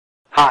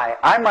Hi,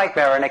 I'm Mike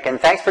Marinick, and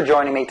thanks for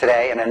joining me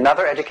today in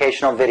another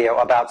educational video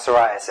about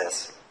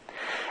psoriasis.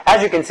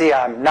 As you can see,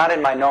 I'm not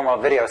in my normal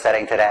video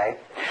setting today.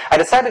 I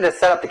decided to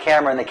set up the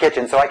camera in the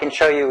kitchen so I can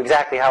show you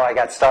exactly how I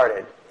got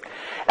started.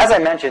 As I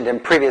mentioned in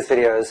previous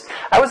videos,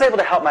 I was able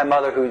to help my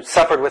mother who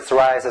suffered with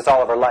psoriasis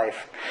all of her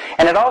life.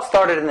 And it all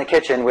started in the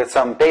kitchen with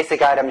some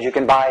basic items you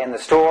can buy in the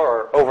store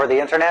or over the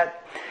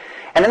internet.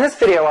 And in this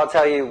video, I'll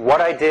tell you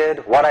what I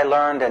did, what I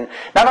learned, and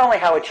not only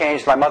how it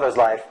changed my mother's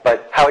life,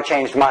 but how it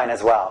changed mine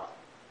as well.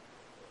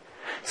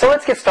 So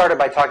let's get started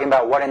by talking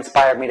about what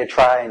inspired me to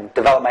try and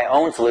develop my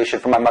own solution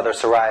for my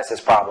mother's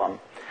psoriasis problem.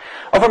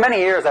 Over many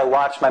years, I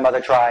watched my mother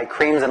try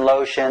creams and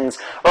lotions,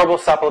 herbal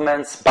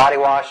supplements, body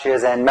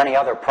washes, and many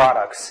other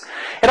products.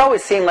 It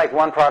always seemed like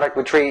one product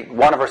would treat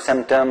one of her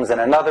symptoms and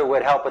another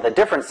would help with a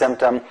different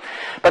symptom,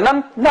 but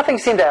nothing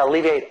seemed to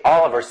alleviate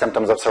all of her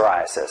symptoms of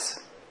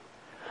psoriasis.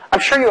 I'm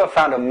sure you have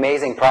found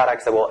amazing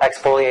products that will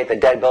exfoliate the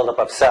dead buildup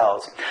of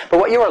cells, but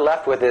what you are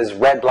left with is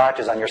red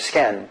blotches on your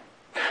skin.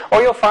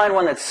 Or you'll find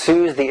one that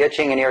soothes the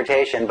itching and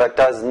irritation but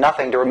does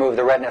nothing to remove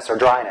the redness or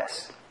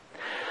dryness.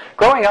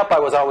 Growing up, I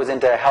was always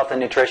into health and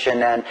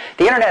nutrition, and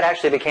the internet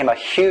actually became a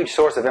huge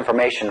source of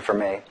information for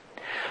me.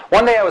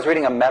 One day I was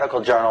reading a medical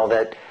journal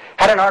that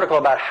had an article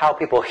about how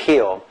people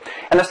heal,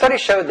 and the study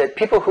showed that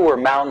people who were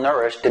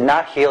malnourished did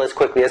not heal as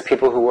quickly as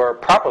people who were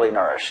properly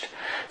nourished.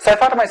 So I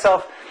thought to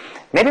myself,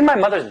 maybe my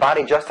mother's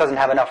body just doesn't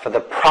have enough of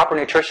the proper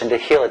nutrition to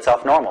heal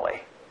itself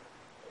normally.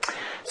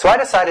 So I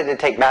decided to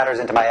take matters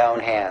into my own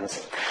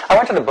hands. I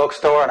went to the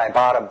bookstore and I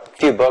bought a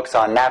few books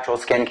on natural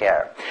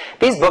skincare.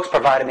 These books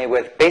provided me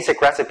with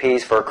basic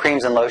recipes for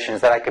creams and lotions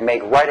that I could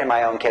make right in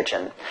my own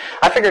kitchen.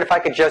 I figured if I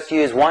could just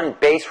use one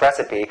base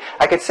recipe,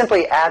 I could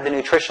simply add the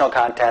nutritional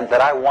content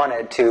that I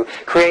wanted to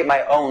create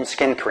my own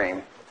skin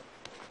cream.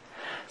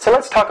 So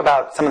let's talk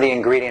about some of the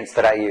ingredients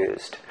that I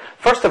used.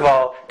 First of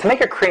all, to make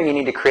a cream you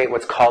need to create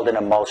what's called an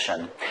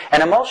emulsion.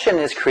 An emulsion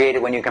is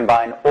created when you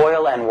combine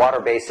oil and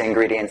water-based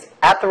ingredients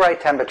at the right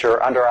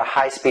temperature under a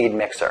high-speed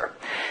mixer.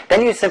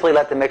 Then you simply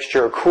let the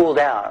mixture cool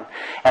down,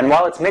 and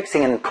while it's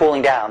mixing and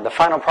cooling down, the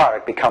final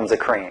product becomes a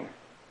cream.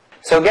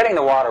 So getting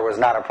the water was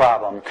not a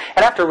problem,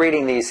 and after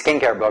reading these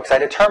skincare books, I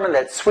determined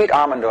that sweet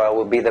almond oil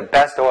would be the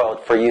best oil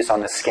for use on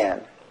the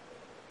skin.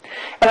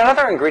 And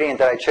another ingredient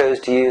that I chose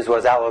to use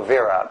was aloe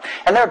vera,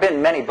 and there have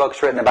been many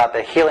books written about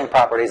the healing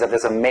properties of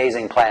this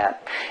amazing plant.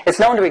 It's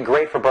known to be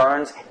great for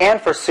burns and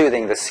for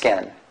soothing the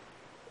skin.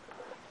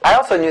 I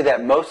also knew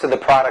that most of the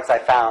products I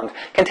found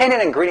contained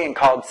an ingredient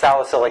called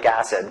salicylic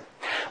acid.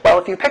 Well,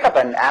 if you pick up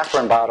an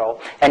aspirin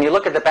bottle and you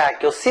look at the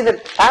back, you'll see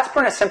that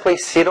aspirin is simply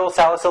cetyl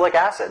salicylic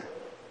acid.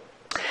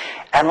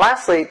 And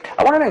lastly,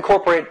 I wanted to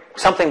incorporate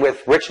something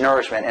with rich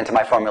nourishment into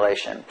my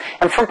formulation.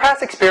 And from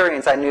past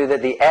experience, I knew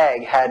that the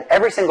egg had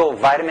every single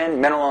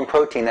vitamin, mineral, and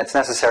protein that's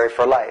necessary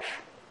for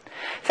life.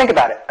 Think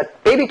about it. A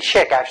baby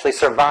chick actually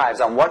survives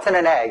on what's in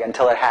an egg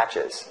until it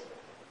hatches.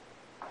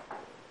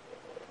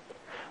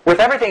 With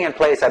everything in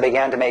place, I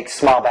began to make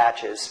small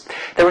batches.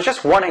 There was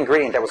just one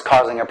ingredient that was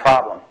causing a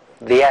problem: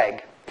 the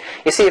egg.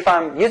 You see, if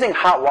I'm using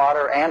hot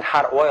water and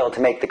hot oil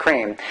to make the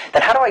cream,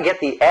 then how do I get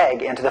the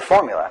egg into the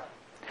formula?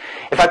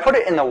 If I put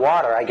it in the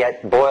water, I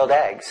get boiled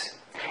eggs.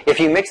 If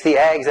you mix the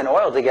eggs and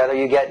oil together,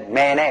 you get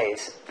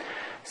mayonnaise.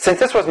 Since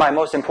this was my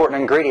most important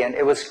ingredient,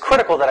 it was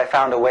critical that I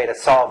found a way to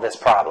solve this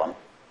problem.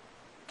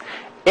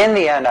 In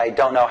the end, I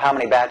don't know how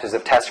many batches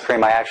of test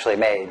cream I actually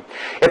made.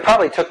 It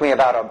probably took me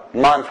about a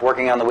month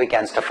working on the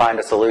weekends to find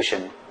a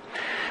solution.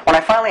 When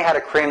I finally had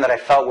a cream that I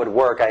felt would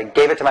work, I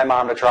gave it to my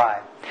mom to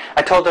try.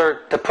 I told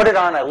her to put it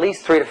on at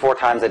least 3 to 4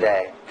 times a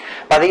day.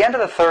 By the end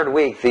of the 3rd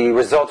week, the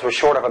results were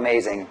short of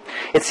amazing.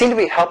 It seemed to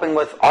be helping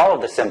with all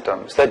of the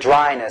symptoms: the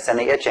dryness and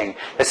the itching,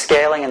 the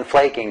scaling and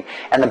flaking,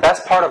 and the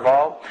best part of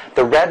all,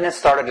 the redness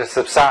started to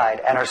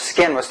subside and her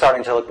skin was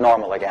starting to look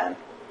normal again.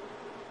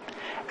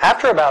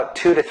 After about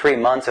 2 to 3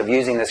 months of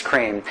using this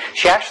cream,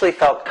 she actually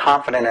felt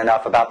confident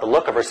enough about the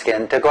look of her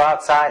skin to go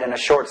outside in a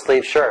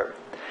short-sleeved shirt.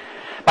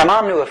 My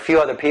mom knew a few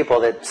other people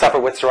that suffer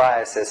with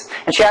psoriasis,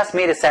 and she asked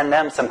me to send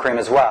them some cream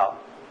as well.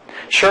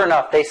 Sure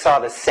enough, they saw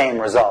the same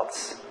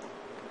results.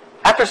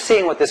 After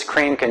seeing what this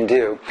cream can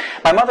do,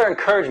 my mother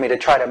encouraged me to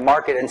try to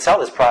market and sell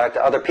this product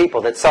to other people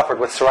that suffered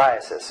with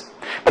psoriasis.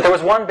 But there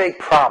was one big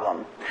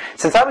problem.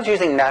 Since I was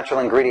using natural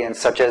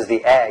ingredients such as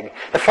the egg,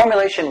 the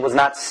formulation was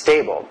not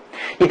stable.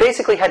 You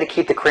basically had to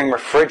keep the cream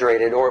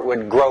refrigerated or it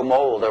would grow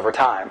mold over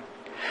time.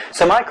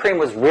 So my cream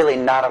was really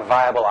not a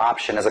viable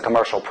option as a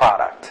commercial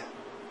product.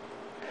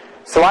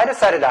 So I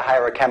decided to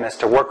hire a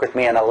chemist to work with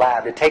me in a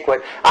lab to take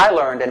what I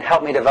learned and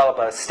help me develop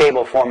a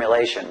stable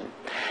formulation.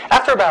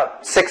 After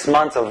about 6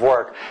 months of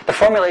work, the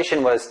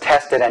formulation was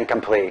tested and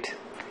complete.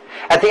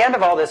 At the end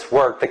of all this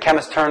work, the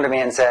chemist turned to me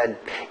and said,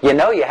 "You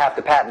know you have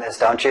to patent this,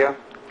 don't you?"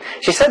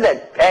 She said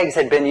that eggs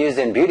had been used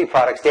in beauty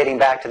products dating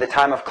back to the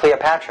time of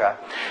Cleopatra,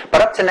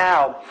 but up to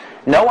now,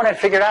 no one had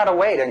figured out a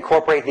way to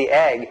incorporate the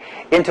egg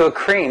into a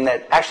cream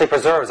that actually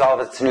preserves all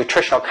of its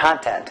nutritional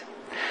content.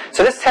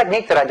 So this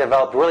technique that I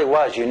developed really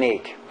was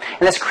unique.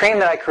 And this cream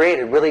that I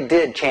created really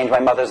did change my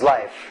mother's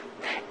life.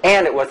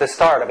 And it was the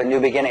start of a new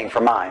beginning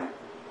for mine.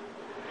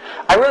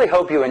 I really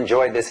hope you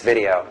enjoyed this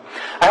video.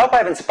 I hope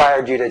I've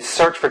inspired you to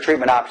search for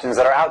treatment options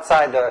that are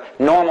outside the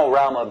normal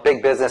realm of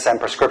big business and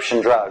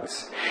prescription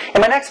drugs.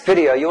 In my next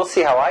video, you will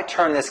see how I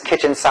turn this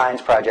kitchen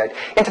science project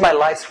into my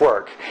life's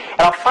work,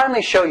 and I'll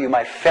finally show you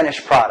my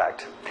finished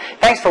product.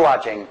 Thanks for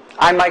watching.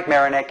 I'm Mike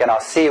Marinick, and I'll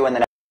see you in the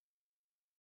next